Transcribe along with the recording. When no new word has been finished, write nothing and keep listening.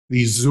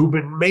the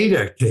Zubin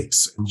Mehta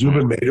case. And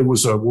Zubin Mehta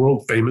was a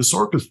world-famous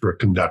orchestra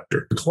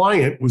conductor. The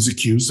client was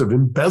accused of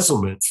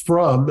embezzlement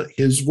from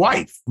his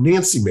wife,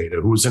 Nancy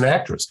Mehta, who was an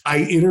actress. I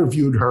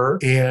interviewed her,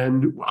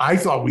 and I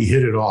thought we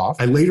hit it off.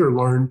 I later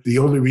learned the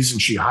only reason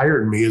she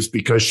hired me is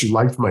because she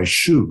liked my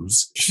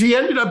shoes. She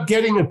ended up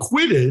getting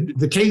acquitted.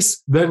 The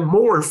case then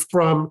morphed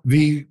from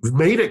the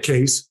Mehta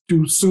case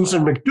to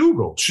Susan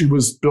McDougal. She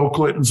was Bill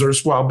Clinton's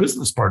erstwhile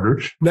business partner.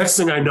 Next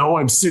thing I know,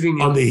 I'm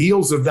sitting on the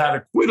heels of that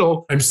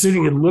acquittal. I'm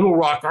sitting in Little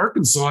Rock,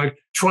 Arkansas,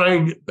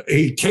 trying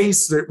a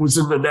case that was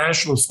in the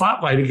national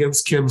spotlight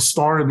against Ken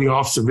Starr in the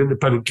Office of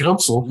Independent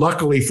Counsel.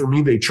 Luckily for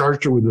me, they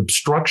charged her with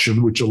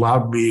obstruction, which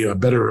allowed me a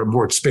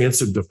more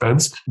expansive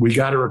defense. We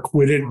got her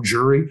acquitted in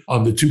jury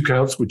on the 2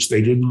 counts, which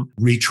they didn't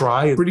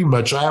retry. And pretty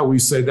much, I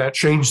always say that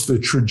changed the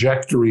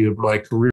trajectory of my career.